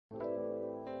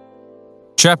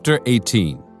Chapter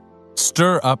 18.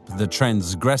 Stir up the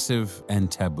transgressive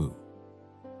and taboo.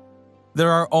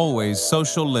 There are always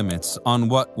social limits on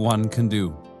what one can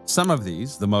do. Some of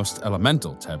these, the most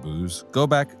elemental taboos, go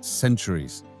back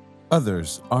centuries.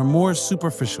 Others are more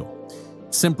superficial,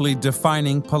 simply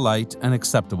defining polite and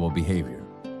acceptable behavior.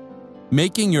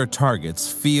 Making your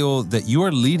targets feel that you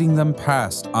are leading them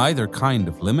past either kind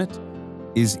of limit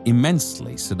is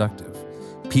immensely seductive.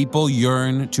 People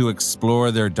yearn to explore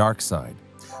their dark side.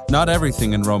 Not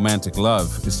everything in romantic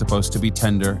love is supposed to be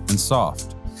tender and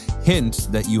soft. Hint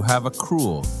that you have a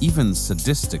cruel, even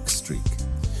sadistic streak.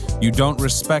 You don't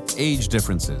respect age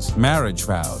differences, marriage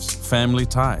vows, family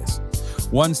ties.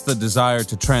 Once the desire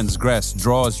to transgress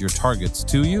draws your targets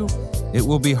to you, it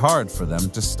will be hard for them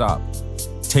to stop.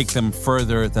 Take them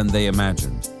further than they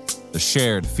imagined. The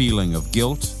shared feeling of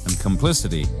guilt and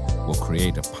complicity will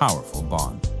create a powerful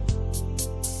bond.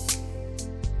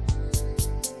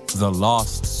 The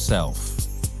Lost Self.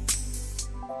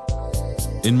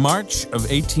 In March of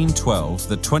 1812,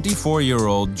 the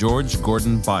 24-year-old George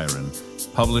Gordon Byron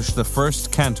published the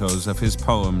first cantos of his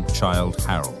poem, Childe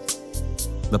Harold.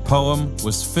 The poem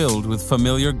was filled with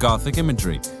familiar Gothic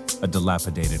imagery, a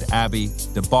dilapidated abbey,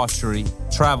 debauchery,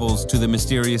 travels to the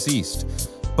mysterious East.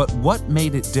 But what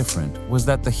made it different was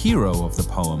that the hero of the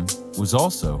poem was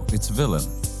also its villain.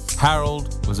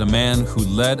 Harold was a man who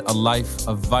led a life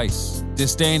of vice,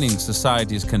 disdaining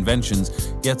society's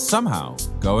conventions, yet somehow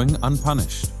going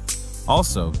unpunished.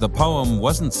 Also, the poem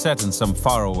wasn't set in some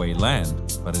faraway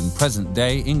land, but in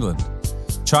present-day England.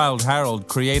 Childe Harold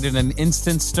created an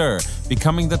instant stir,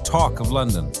 becoming the talk of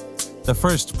London. The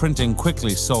first printing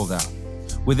quickly sold out.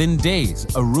 Within days,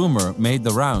 a rumor made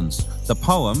the rounds. The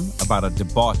poem, about a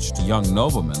debauched young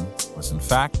nobleman, was in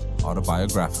fact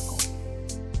autobiographical.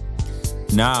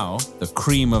 Now, the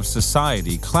cream of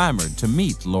society clamored to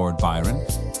meet Lord Byron,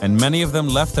 and many of them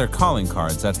left their calling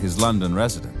cards at his London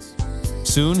residence.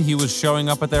 Soon he was showing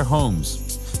up at their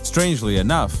homes. Strangely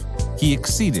enough, he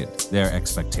exceeded their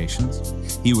expectations.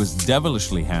 He was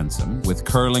devilishly handsome, with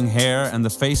curling hair and the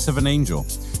face of an angel.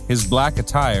 His black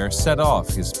attire set off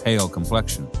his pale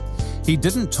complexion. He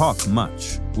didn't talk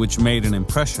much, which made an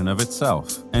impression of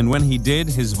itself. And when he did,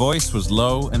 his voice was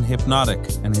low and hypnotic,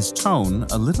 and his tone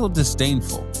a little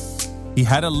disdainful. He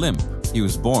had a limp. He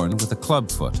was born with a club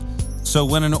foot. So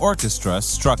when an orchestra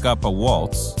struck up a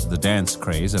waltz, the dance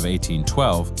craze of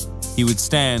 1812, he would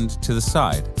stand to the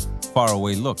side,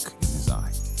 faraway look in his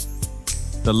eye.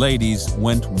 The ladies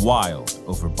went wild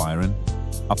over Byron.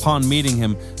 Upon meeting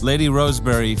him, Lady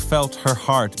Rosebery felt her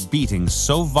heart beating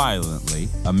so violently,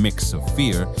 a mix of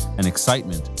fear and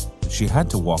excitement, that she had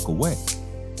to walk away.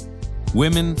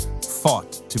 Women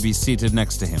fought to be seated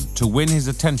next to him, to win his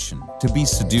attention, to be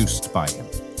seduced by him.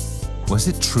 Was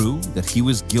it true that he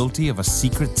was guilty of a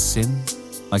secret sin,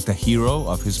 like the hero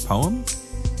of his poem?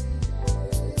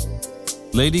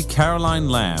 Lady Caroline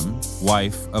Lamb,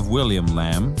 wife of William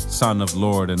Lamb, son of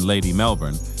Lord and Lady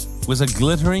Melbourne, was a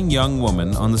glittering young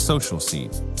woman on the social scene,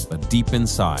 but deep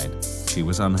inside, she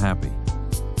was unhappy.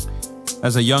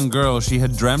 As a young girl, she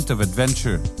had dreamt of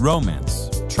adventure,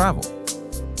 romance, travel.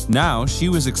 Now she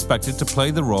was expected to play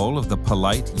the role of the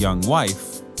polite young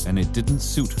wife, and it didn't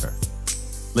suit her.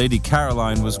 Lady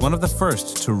Caroline was one of the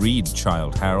first to read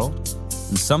Childe Harold,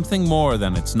 and something more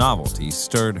than its novelty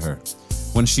stirred her.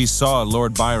 When she saw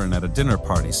Lord Byron at a dinner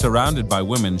party surrounded by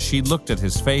women, she looked at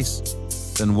his face,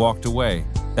 then walked away.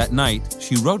 That night,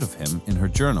 she wrote of him in her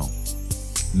journal.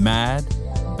 "Mad,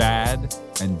 bad,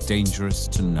 and dangerous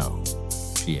to know,"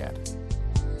 she added.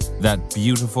 "That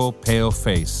beautiful, pale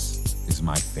face is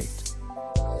my fate."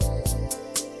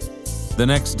 The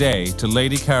next day, to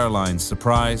Lady Caroline's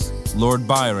surprise, Lord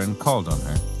Byron called on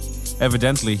her.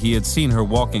 Evidently, he had seen her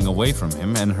walking away from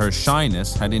him, and her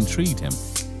shyness had intrigued him.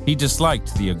 He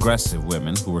disliked the aggressive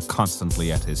women who were constantly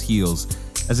at his heels,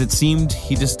 as it seemed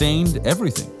he disdained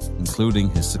everything, including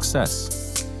his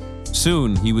success.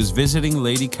 Soon, he was visiting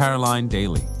Lady Caroline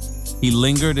daily. He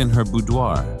lingered in her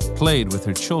boudoir, played with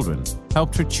her children,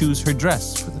 helped her choose her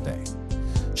dress for the day.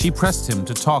 She pressed him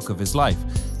to talk of his life.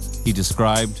 He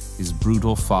described his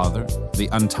brutal father, the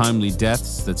untimely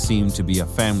deaths that seemed to be a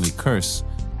family curse,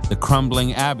 the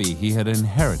crumbling abbey he had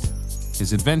inherited,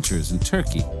 his adventures in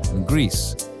Turkey and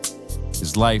Greece.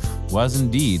 His life was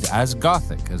indeed as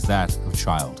Gothic as that of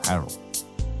Childe Harold.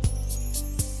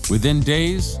 Within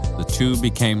days, the two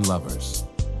became lovers.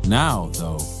 Now,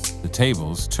 though, the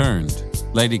tables turned.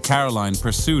 Lady Caroline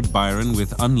pursued Byron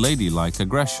with unladylike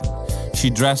aggression.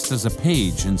 She dressed as a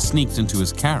page and sneaked into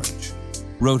his carriage,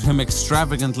 wrote him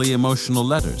extravagantly emotional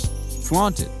letters,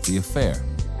 flaunted the affair.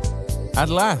 At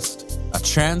last, a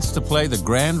chance to play the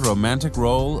grand romantic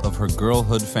role of her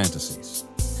girlhood fantasies.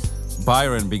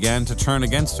 Byron began to turn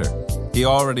against her. He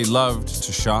already loved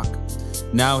to shock.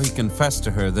 Now he confessed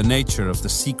to her the nature of the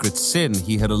secret sin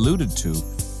he had alluded to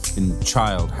in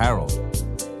Childe Harold,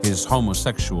 his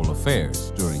homosexual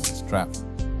affairs during his travel.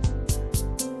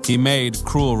 He made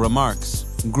cruel remarks,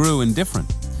 grew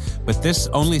indifferent, but this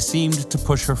only seemed to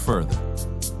push her further.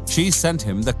 She sent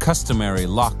him the customary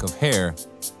lock of hair,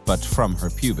 but from her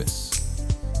pubis.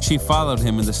 She followed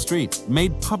him in the street,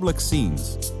 made public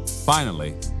scenes.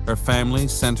 Finally, her family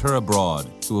sent her abroad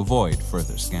to avoid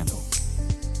further scandal.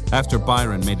 After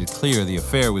Byron made it clear the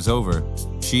affair was over,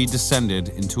 she descended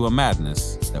into a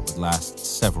madness that would last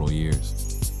several years.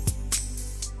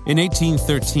 In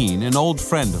 1813, an old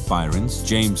friend of Byron's,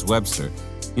 James Webster,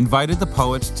 invited the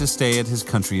poet to stay at his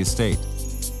country estate.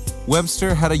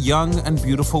 Webster had a young and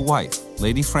beautiful wife,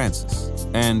 Lady Frances,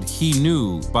 and he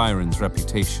knew Byron's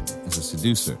reputation as a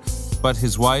seducer, but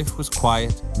his wife was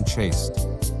quiet and chaste.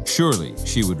 Surely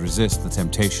she would resist the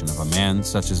temptation of a man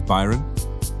such as Byron?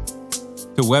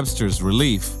 To Webster's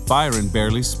relief, Byron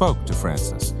barely spoke to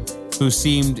Frances, who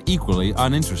seemed equally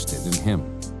uninterested in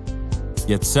him.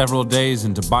 Yet several days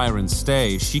into Byron's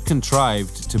stay, she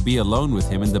contrived to be alone with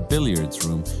him in the billiards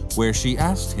room, where she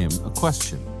asked him a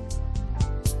question.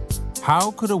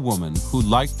 How could a woman who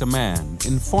liked a man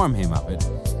inform him of it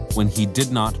when he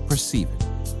did not perceive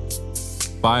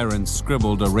it? Byron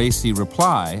scribbled a racy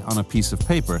reply on a piece of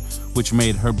paper, which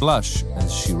made her blush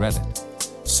as she read it.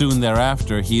 Soon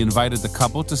thereafter, he invited the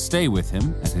couple to stay with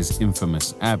him at his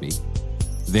infamous abbey.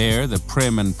 There, the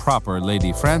prim and proper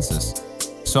Lady Frances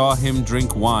saw him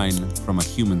drink wine from a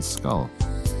human skull.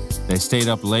 They stayed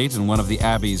up late in one of the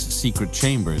abbey's secret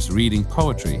chambers, reading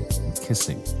poetry and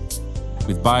kissing.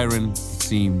 With Byron, it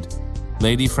seemed,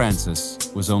 Lady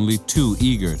Frances was only too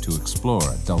eager to explore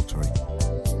adultery.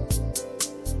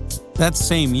 That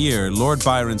same year, Lord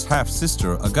Byron's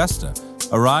half-sister, Augusta,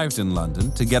 arrived in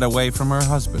London to get away from her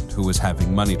husband, who was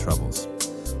having money troubles.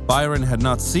 Byron had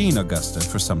not seen Augusta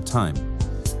for some time.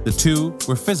 The two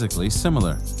were physically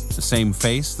similar. The same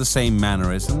face, the same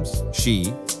mannerisms.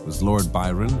 She was Lord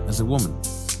Byron as a woman,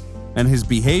 and his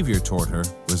behavior toward her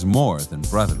was more than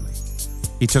brotherly.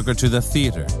 He took her to the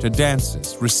theater, to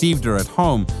dances, received her at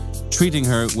home, treating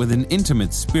her with an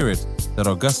intimate spirit that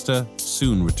Augusta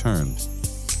soon returned.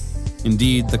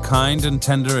 Indeed, the kind and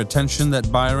tender attention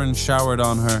that Byron showered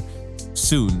on her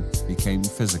soon became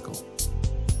physical.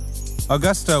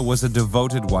 Augusta was a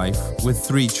devoted wife with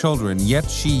 3 children, yet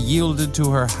she yielded to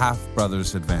her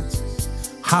half-brother's advances.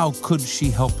 How could she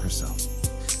help herself?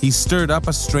 He stirred up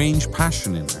a strange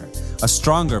passion in her, a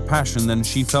stronger passion than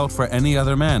she felt for any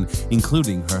other man,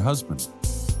 including her husband.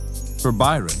 For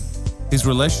Byron, his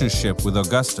relationship with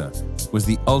Augusta was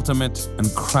the ultimate and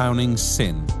crowning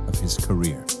sin of his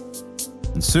career.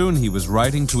 And soon he was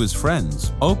writing to his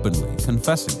friends, openly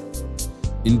confessing it.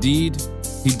 Indeed,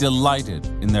 he delighted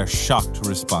in their shocked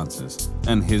responses,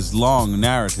 and his long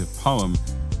narrative poem,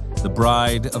 The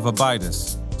Bride of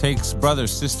Abydos, takes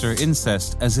brother-sister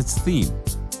incest as its theme.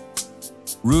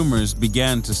 Rumors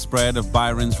began to spread of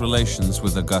Byron's relations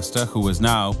with Augusta, who was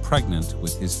now pregnant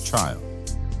with his child.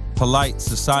 Polite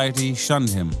society shunned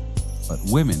him, but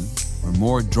women were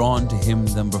more drawn to him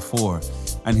than before,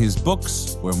 and his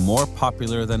books were more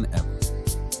popular than ever.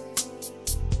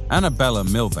 Annabella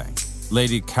Milbank,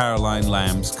 Lady Caroline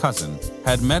Lamb's cousin,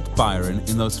 had met Byron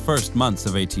in those first months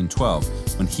of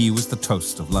 1812, when he was the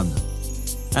toast of London.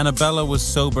 Annabella was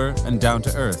sober and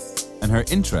down-to-earth, and her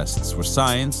interests were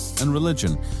science and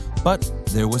religion, but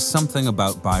there was something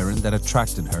about Byron that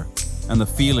attracted her, and the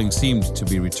feeling seemed to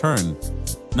be returned.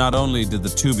 Not only did the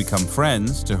two become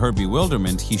friends, to her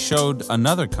bewilderment, he showed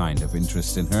another kind of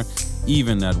interest in her,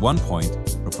 even at one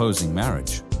point proposing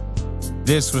marriage.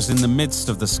 This was in the midst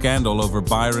of the scandal over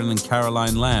Byron and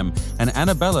Caroline Lamb, and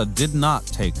Annabella did not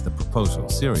take the proposal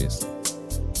seriously.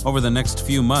 Over the next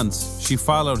few months, she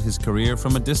followed his career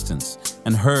from a distance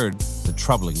and heard the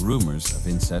troubling rumors of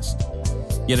incest.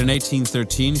 Yet in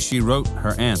 1813, she wrote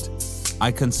her aunt,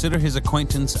 "I consider his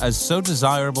acquaintance as so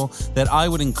desirable that I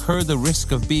would incur the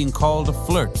risk of being called a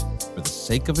flirt for the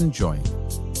sake of enjoying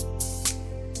it."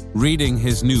 Reading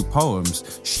his new poems,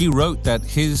 she wrote that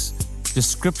his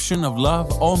description of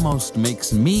love almost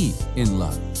makes me in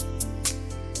love.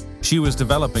 She was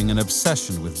developing an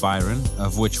obsession with Byron,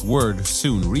 of which word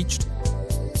soon reached him.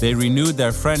 They renewed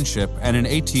their friendship, and in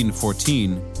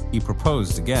 1814, he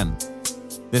proposed again.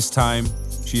 This time,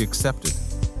 she accepted.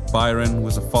 Byron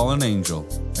was a fallen angel,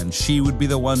 and she would be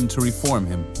the one to reform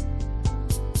him.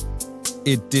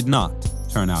 It did not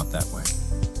turn out that way.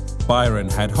 Byron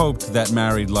had hoped that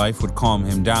married life would calm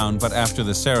him down, but after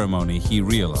the ceremony, he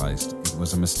realized it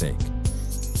was a mistake.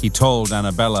 He told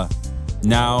Annabella,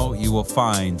 "Now you will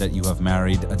find that you have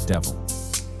married a devil."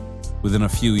 Within a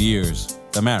few years,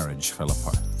 the marriage fell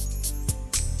apart.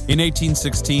 In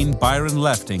 1816, Byron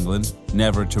left England,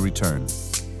 never to return.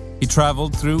 He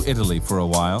traveled through Italy for a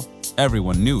while.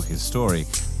 Everyone knew his story,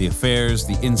 the affairs,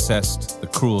 the incest, the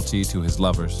cruelty to his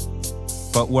lovers.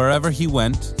 But wherever he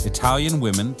went, Italian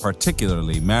women,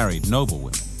 particularly married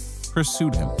noblewomen,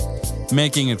 pursued him,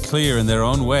 making it clear in their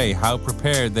own way how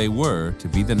prepared they were to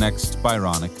be the next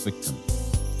Byronic victim.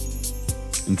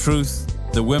 In truth,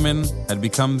 the women had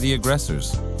become the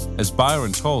aggressors. As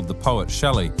Byron told the poet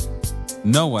Shelley,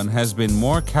 "No one has been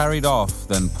more carried off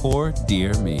than poor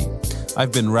dear me.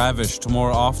 I've been ravished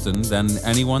more often than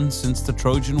anyone since the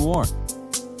Trojan War."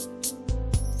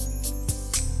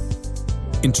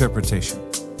 Interpretation.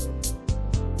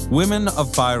 Women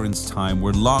of Byron's time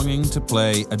were longing to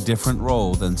play a different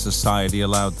role than society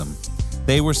allowed them.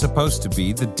 They were supposed to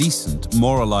be the decent,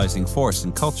 moralizing force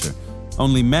in culture.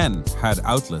 Only men had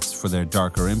outlets for their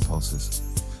darker impulses.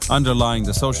 Underlying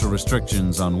the social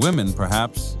restrictions on women,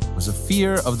 perhaps, was a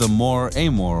fear of the more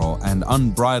amoral and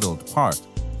unbridled part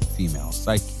of the female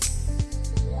psyche.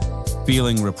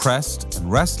 Feeling repressed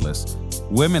and restless,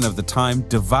 women of the time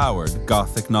devoured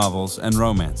Gothic novels and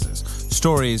romances,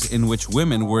 stories in which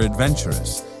women were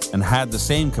adventurous and had the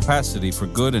same capacity for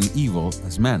good and evil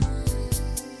as men.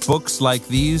 Books like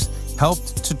these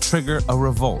helped to trigger a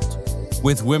revolt,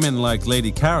 with women like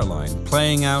Lady Caroline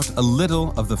playing out a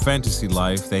little of the fantasy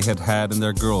life they had had in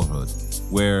their girlhood,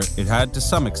 where it had to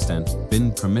some extent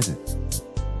been permitted.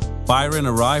 Byron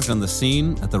arrived on the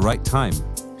scene at the right time.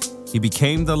 He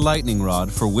became the lightning rod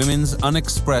for women's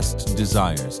unexpressed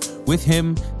desires. With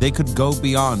him, they could go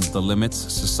beyond the limits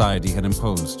society had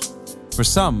imposed. For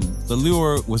some, the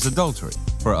lure was adultery.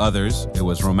 For others, it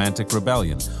was romantic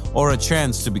rebellion, or a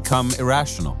chance to become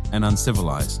irrational and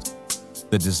uncivilized.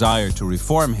 The desire to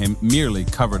reform him merely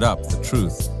covered up the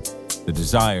truth, the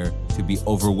desire to be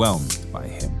overwhelmed by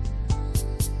him.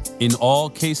 In all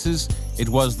cases, it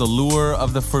was the lure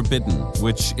of the forbidden,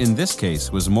 which in this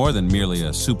case was more than merely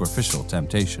a superficial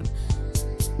temptation.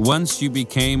 Once you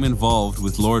became involved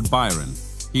with Lord Byron,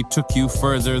 he took you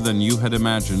further than you had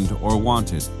imagined or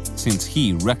wanted, since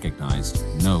he recognized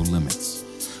no limits.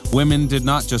 Women did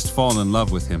not just fall in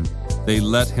love with him, they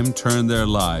let him turn their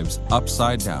lives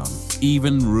upside down,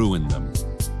 even ruin them.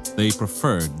 They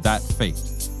preferred that fate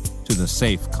to the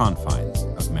safe confines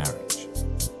of marriage.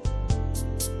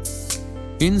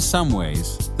 In some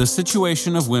ways, the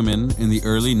situation of women in the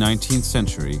early 19th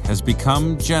century has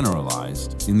become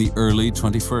generalized in the early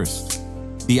 21st.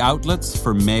 The outlets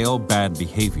for male bad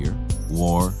behavior,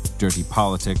 war, dirty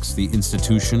politics, the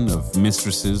institution of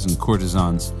mistresses and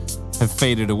courtesans, have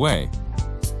faded away.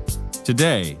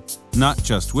 Today, not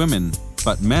just women,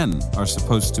 but men are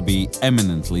supposed to be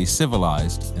eminently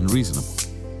civilized and reasonable,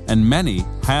 and many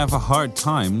have a hard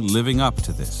time living up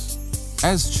to this.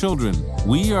 As children,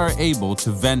 we are able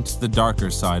to vent the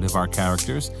darker side of our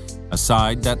characters, a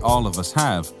side that all of us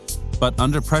have, but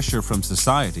under pressure from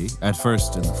society, at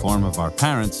first in the form of our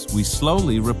parents, we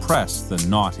slowly repress the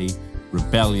naughty,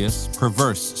 rebellious,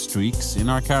 perverse streaks in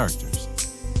our characters.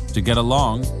 To get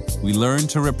along, we learn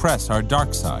to repress our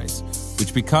dark sides,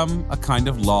 which become a kind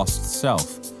of lost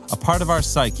self, a part of our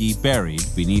psyche buried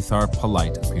beneath our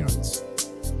polite appearance.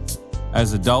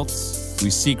 As adults, we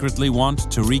secretly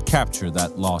want to recapture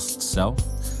that lost self,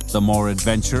 the more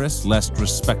adventurous, less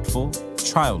respectful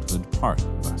childhood part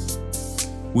of us.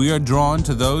 We are drawn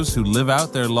to those who live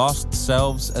out their lost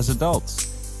selves as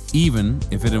adults, even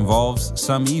if it involves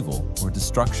some evil or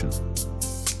destruction.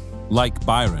 Like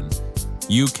Byron,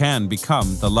 you can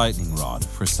become the lightning rod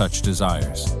for such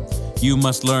desires. You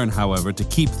must learn, however, to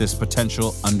keep this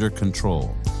potential under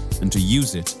control and to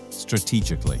use it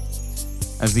strategically.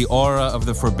 As the aura of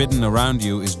the forbidden around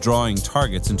you is drawing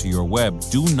targets into your web,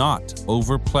 do not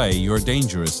overplay your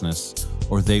dangerousness,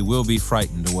 or they will be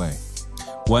frightened away.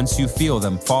 Once you feel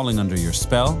them falling under your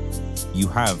spell, you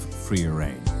have freer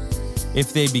rein.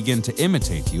 If they begin to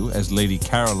imitate you, as Lady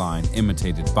Caroline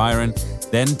imitated Byron,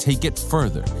 then take it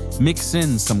further. Mix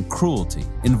in some cruelty.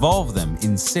 Involve them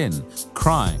in sin,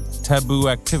 crime, taboo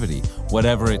activity,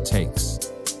 whatever it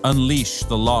takes. Unleash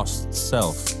the lost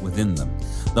self within them.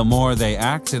 The more they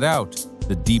act it out,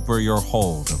 the deeper your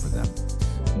hold over them.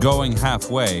 Going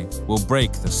halfway will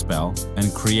break the spell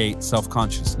and create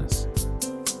self-consciousness.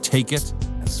 Take it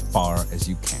as far as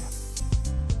you can.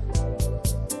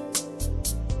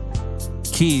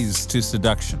 Keys to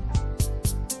seduction.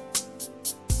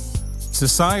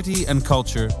 Society and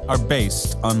culture are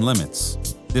based on limits.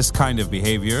 This kind of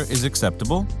behavior is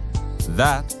acceptable.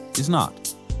 That is not.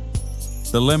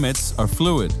 The limits are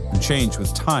fluid and change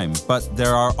with time, but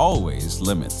there are always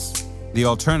limits. The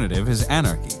alternative is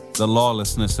anarchy, the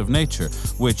lawlessness of nature,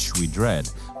 which we dread.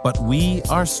 But we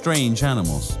are strange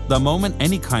animals. The moment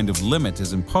any kind of limit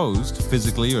is imposed,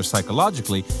 physically or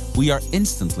psychologically, we are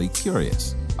instantly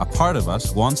curious. A part of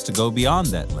us wants to go beyond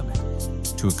that limit,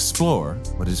 to explore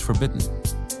what is forbidden.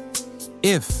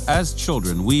 If, as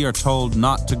children, we are told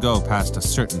not to go past a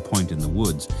certain point in the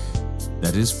woods,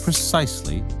 that is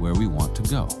precisely where we want to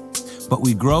go. But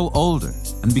we grow older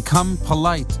and become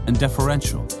polite and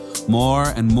deferential. More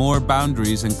and more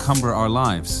boundaries encumber our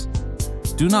lives.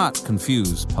 Do not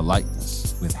confuse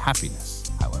politeness with happiness,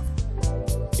 however.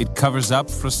 It covers up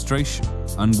frustration,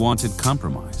 unwanted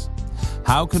compromise.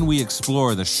 How can we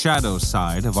explore the shadow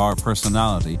side of our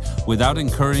personality without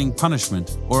incurring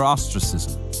punishment or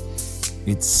ostracism?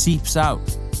 It seeps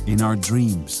out in our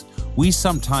dreams. We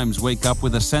sometimes wake up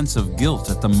with a sense of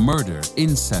guilt at the murder,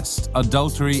 incest,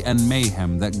 adultery, and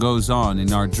mayhem that goes on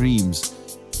in our dreams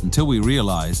until we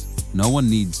realize no one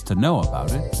needs to know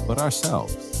about it but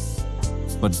ourselves.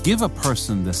 But give a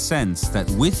person the sense that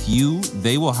with you,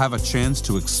 they will have a chance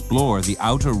to explore the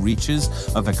outer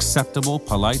reaches of acceptable,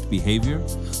 polite behavior,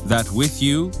 that with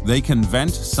you, they can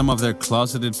vent some of their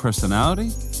closeted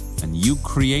personality, and you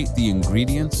create the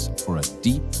ingredients for a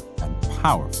deep and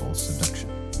powerful seduction.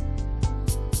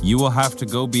 You will have to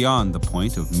go beyond the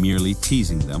point of merely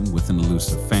teasing them with an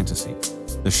elusive fantasy.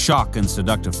 The shock and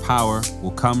seductive power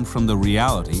will come from the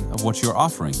reality of what you're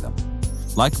offering them.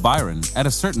 Like Byron, at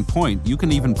a certain point, you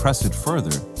can even press it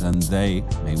further than they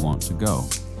may want to go.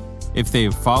 If they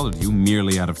have followed you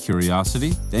merely out of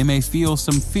curiosity, they may feel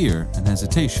some fear and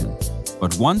hesitation.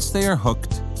 But once they are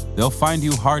hooked, they'll find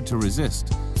you hard to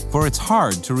resist, for it's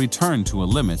hard to return to a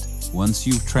limit once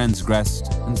you've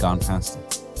transgressed and gone past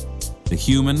it. The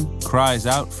human cries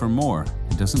out for more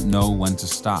and doesn't know when to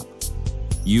stop.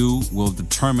 You will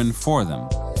determine for them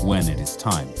when it is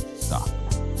time to stop.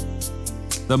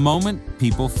 The moment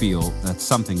people feel that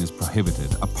something is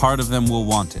prohibited, a part of them will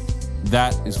want it.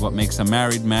 That is what makes a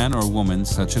married man or woman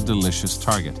such a delicious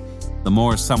target. The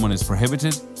more someone is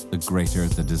prohibited, the greater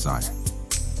the desire.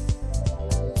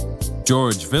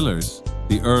 George Villiers,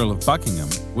 the Earl of Buckingham,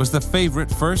 was the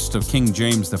favorite first of King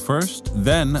James I,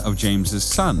 then of James's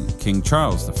son, King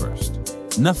Charles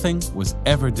I. Nothing was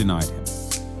ever denied him.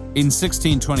 In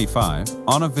 1625,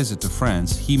 on a visit to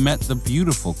France, he met the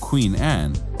beautiful Queen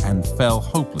Anne and fell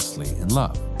hopelessly in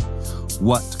love.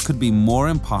 What could be more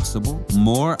impossible,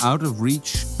 more out of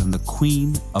reach than the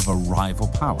queen of a rival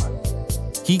power?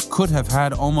 He could have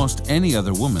had almost any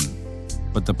other woman,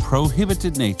 but the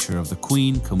prohibited nature of the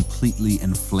queen completely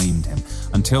inflamed him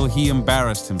until he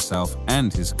embarrassed himself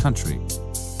and his country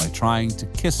by trying to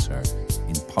kiss her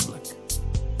in public.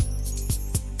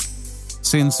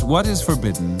 Since what is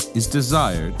forbidden is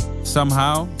desired,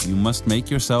 somehow you must make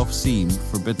yourself seem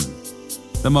forbidden.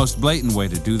 The most blatant way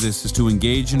to do this is to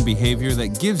engage in behavior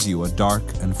that gives you a dark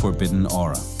and forbidden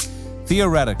aura.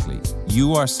 Theoretically,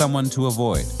 you are someone to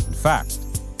avoid. In fact,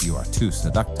 you are too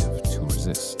seductive to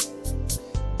resist.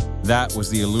 That was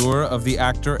the allure of the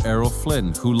actor Errol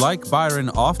Flynn, who, like Byron,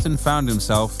 often found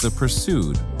himself the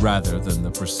pursued rather than the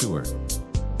pursuer.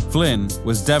 Flynn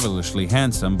was devilishly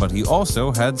handsome, but he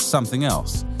also had something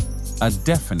else, a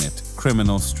definite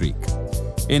criminal streak.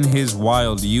 In his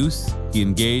wild youth, he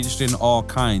engaged in all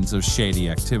kinds of shady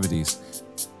activities.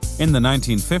 In the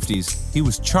 1950s, he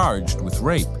was charged with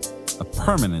rape, a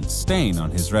permanent stain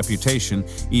on his reputation,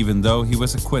 even though he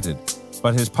was acquitted.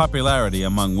 But his popularity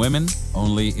among women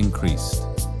only increased.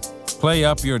 Play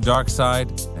up your dark side,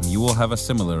 and you will have a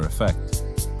similar effect.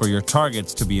 For your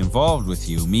targets to be involved with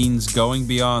you means going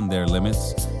beyond their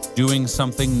limits, doing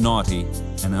something naughty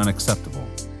and unacceptable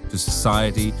to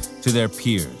society, to their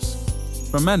peers.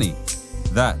 For many,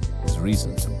 that is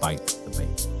reason to bite the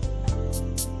bait.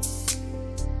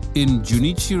 In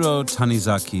Junichiro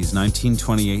Tanizaki's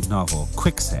 1928 novel,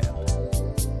 Quicksand,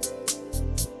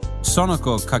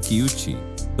 Sonoko Kakiuchi,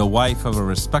 the wife of a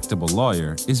respectable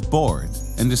lawyer, is bored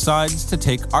and decides to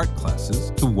take art classes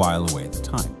to while away the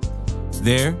time.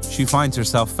 There, she finds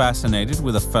herself fascinated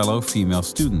with a fellow female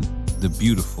student, the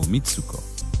beautiful Mitsuko,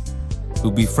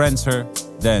 who befriends her,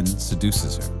 then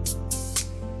seduces her.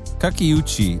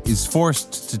 Kakiuchi is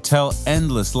forced to tell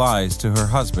endless lies to her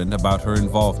husband about her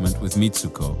involvement with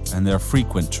Mitsuko and their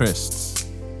frequent trysts.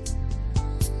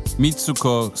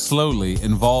 Mitsuko slowly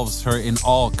involves her in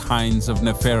all kinds of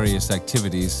nefarious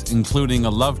activities, including a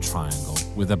love triangle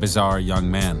with a bizarre young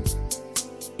man.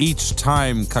 Each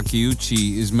time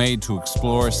Kakeuchi is made to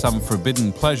explore some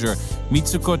forbidden pleasure,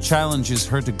 Mitsuko challenges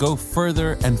her to go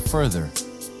further and further.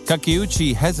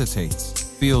 Kakeuchi hesitates,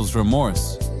 feels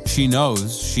remorse. She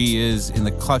knows she is in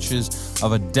the clutches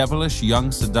of a devilish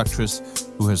young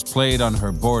seductress who has played on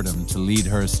her boredom to lead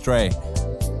her astray.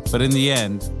 But in the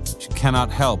end, she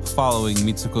cannot help following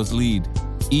Mitsuko's lead.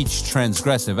 Each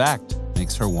transgressive act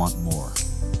makes her want more.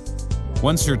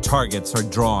 Once your targets are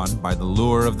drawn by the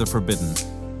lure of the forbidden,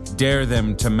 dare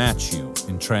them to match you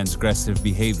in transgressive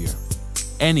behavior.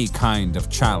 Any kind of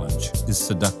challenge is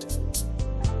seductive.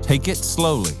 Take it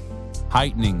slowly,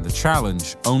 heightening the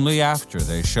challenge only after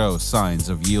they show signs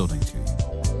of yielding to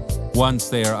you. Once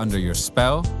they are under your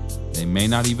spell, they may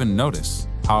not even notice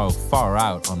how far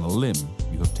out on a limb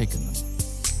you have taken them.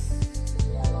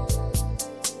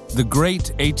 The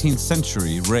great 18th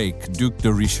century rake Duc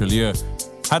de Richelieu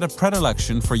had a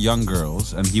predilection for young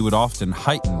girls, and he would often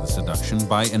heighten the seduction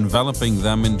by enveloping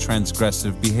them in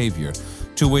transgressive behavior,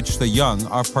 to which the young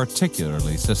are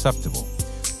particularly susceptible.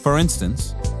 For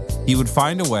instance, he would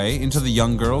find a way into the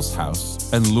young girl's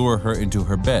house and lure her into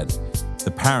her bed.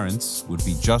 The parents would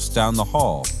be just down the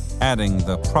hall, adding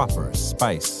the proper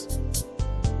spice.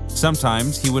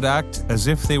 Sometimes he would act as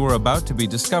if they were about to be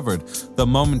discovered, the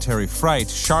momentary fright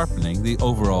sharpening the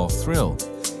overall thrill.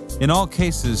 In all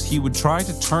cases, he would try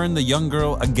to turn the young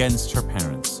girl against her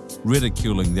parents,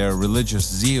 ridiculing their religious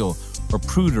zeal or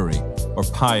prudery or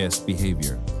pious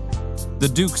behavior. The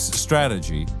Duke's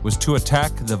strategy was to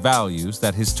attack the values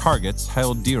that his targets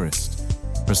held dearest,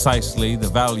 precisely the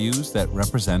values that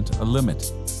represent a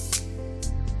limit.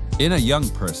 In a young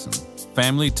person,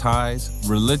 family ties,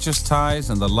 religious ties,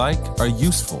 and the like are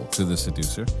useful to the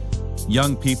seducer.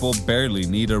 Young people barely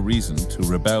need a reason to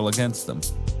rebel against them.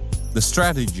 The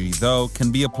strategy, though,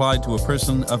 can be applied to a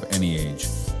person of any age.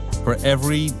 For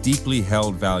every deeply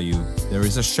held value, there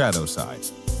is a shadow side,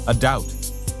 a doubt,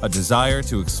 a desire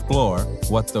to explore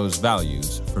what those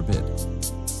values forbid.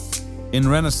 In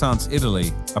Renaissance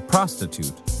Italy, a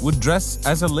prostitute would dress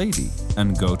as a lady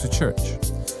and go to church.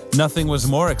 Nothing was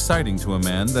more exciting to a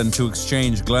man than to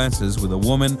exchange glances with a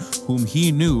woman whom he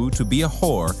knew to be a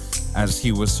whore, as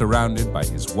he was surrounded by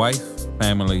his wife,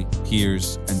 family,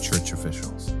 peers, and church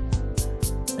officials.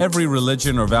 Every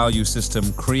religion or value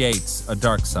system creates a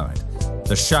dark side,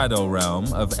 the shadow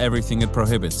realm of everything it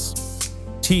prohibits.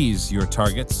 Tease your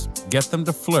targets, get them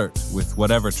to flirt with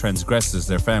whatever transgresses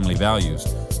their family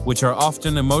values, which are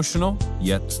often emotional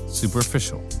yet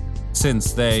superficial,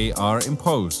 since they are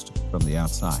imposed from the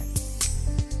outside.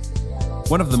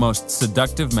 One of the most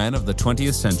seductive men of the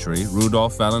 20th century,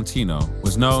 Rudolph Valentino,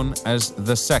 was known as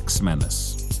the sex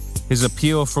menace. His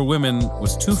appeal for women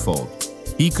was twofold.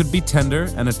 He could be tender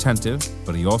and attentive,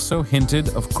 but he also hinted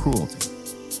of cruelty.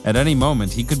 At any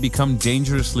moment, he could become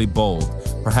dangerously bold,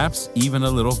 perhaps even a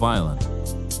little violent.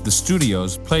 The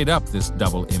studios played up this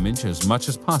double image as much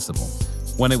as possible.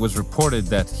 When it was reported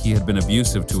that he had been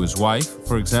abusive to his wife,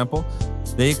 for example,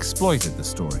 they exploited the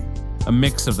story. A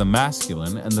mix of the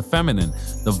masculine and the feminine,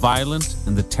 the violent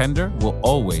and the tender will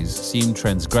always seem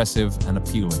transgressive and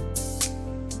appealing.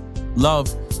 Love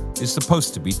is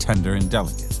supposed to be tender and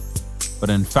delicate, but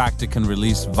in fact it can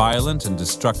release violent and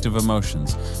destructive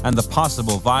emotions, and the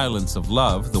possible violence of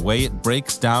love, the way it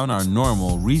breaks down our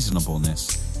normal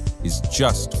reasonableness, is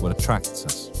just what attracts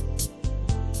us.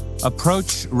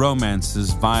 Approach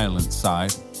romance's violent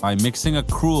side by mixing a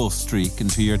cruel streak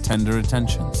into your tender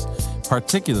attentions,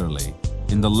 particularly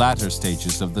in the latter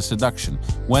stages of the seduction,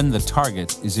 when the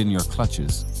target is in your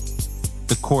clutches.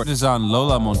 The courtesan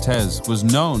Lola Montez was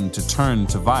known to turn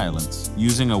to violence,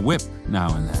 using a whip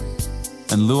now and then.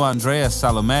 And Lou Andrea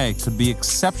Salome could be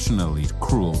exceptionally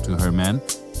cruel to her men,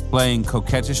 playing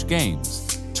coquettish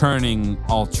games, turning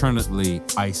alternately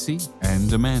icy and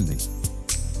demanding.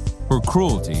 Her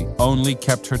cruelty only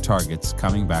kept her targets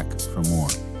coming back for more.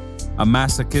 A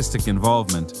masochistic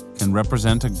involvement can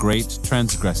represent a great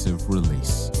transgressive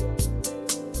release.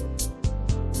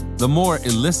 The more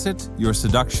illicit your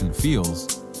seduction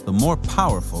feels, the more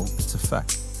powerful its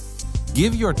effect.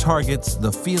 Give your targets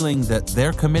the feeling that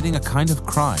they're committing a kind of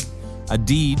crime, a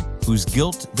deed whose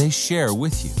guilt they share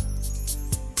with you.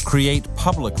 Create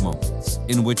public moments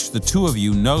in which the two of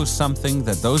you know something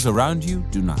that those around you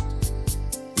do not.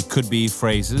 It could be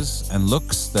phrases and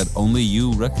looks that only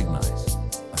you recognize,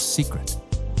 a secret.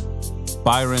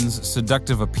 Byron's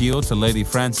seductive appeal to Lady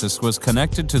Frances was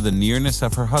connected to the nearness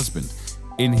of her husband.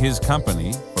 In his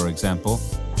company, for example,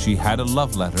 she had a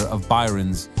love letter of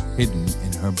Byron's hidden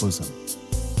in her bosom.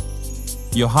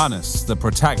 Johannes, the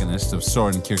protagonist of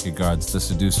Soren Kierkegaard's The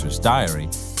Seducer's Diary,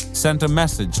 sent a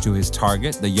message to his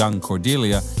target, the young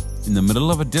Cordelia, in the middle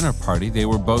of a dinner party they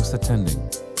were both attending.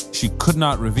 She could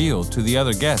not reveal to the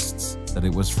other guests that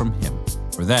it was from him,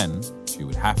 for then she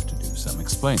would have to do some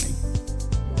explaining.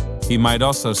 He might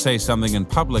also say something in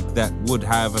public that would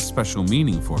have a special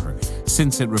meaning for her,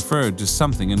 since it referred to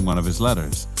something in one of his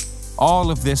letters. All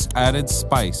of this added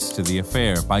spice to the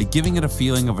affair by giving it a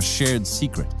feeling of a shared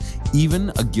secret,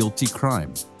 even a guilty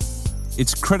crime.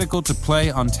 It's critical to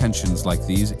play on tensions like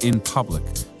these in public,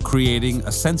 creating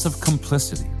a sense of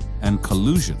complicity and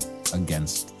collusion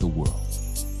against the world.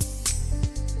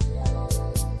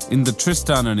 In the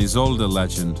Tristan and Isolde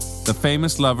legend, the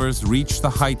famous lovers reach the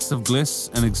heights of bliss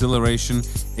and exhilaration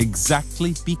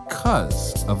exactly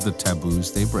because of the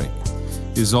taboos they break.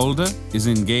 Isolde is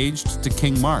engaged to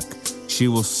King Mark. She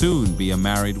will soon be a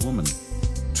married woman.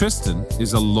 Tristan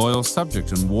is a loyal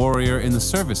subject and warrior in the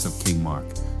service of King Mark,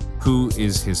 who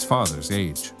is his father's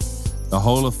age. The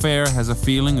whole affair has a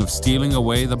feeling of stealing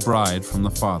away the bride from the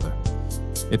father.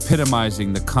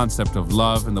 Epitomizing the concept of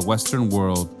love in the Western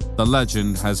world, the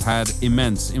legend has had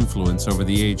immense influence over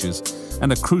the ages,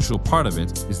 and a crucial part of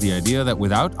it is the idea that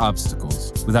without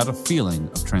obstacles, without a feeling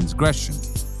of transgression,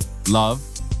 love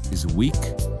is weak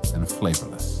and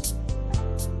flavorless.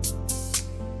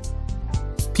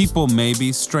 People may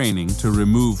be straining to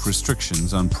remove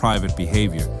restrictions on private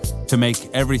behavior, to make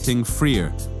everything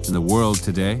freer in the world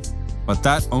today, but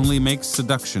that only makes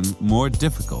seduction more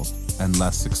difficult and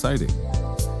less exciting.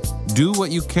 Do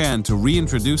what you can to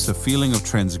reintroduce a feeling of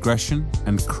transgression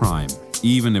and crime,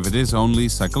 even if it is only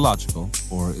psychological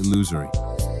or illusory.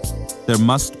 There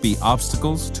must be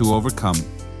obstacles to overcome,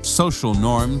 social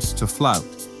norms to flout,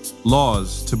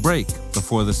 laws to break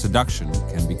before the seduction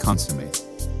can be consummated.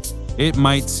 It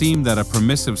might seem that a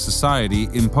permissive society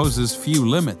imposes few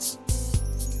limits.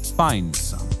 Find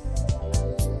some.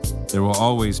 There will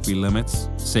always be limits,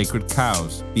 sacred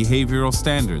cows, behavioral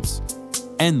standards,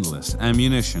 endless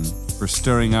ammunition for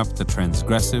stirring up the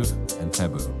transgressive and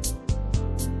taboo.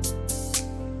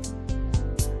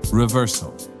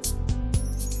 Reversal.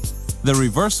 The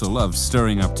reversal of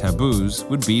stirring up taboos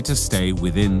would be to stay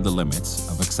within the limits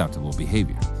of acceptable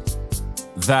behavior.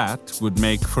 That would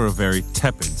make for a very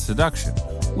tepid seduction,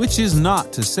 which is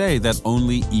not to say that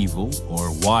only evil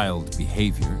or wild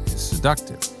behavior is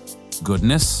seductive.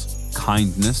 Goodness,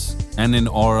 kindness, and an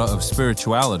aura of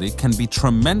spirituality can be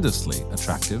tremendously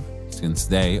attractive, since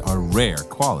they are rare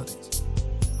qualities.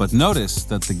 But notice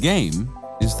that the game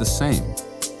is the same.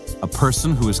 A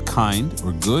person who is kind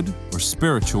or good or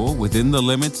spiritual within the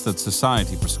limits that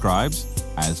society prescribes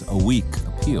has a weak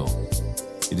appeal.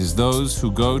 It is those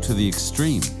who go to the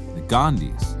extreme, the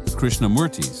Gandhis, the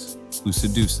Krishnamurtis, who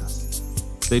seduce us.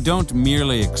 They don't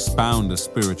merely expound a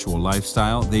spiritual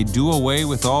lifestyle, they do away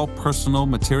with all personal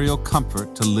material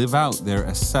comfort to live out their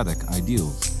ascetic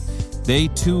ideals. They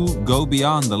too go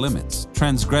beyond the limits,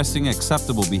 transgressing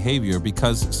acceptable behavior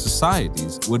because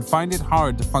societies would find it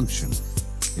hard to function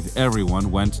if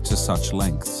everyone went to such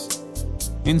lengths.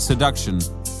 In seduction,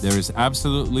 there is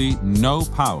absolutely no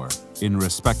power in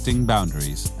respecting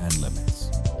boundaries and limits.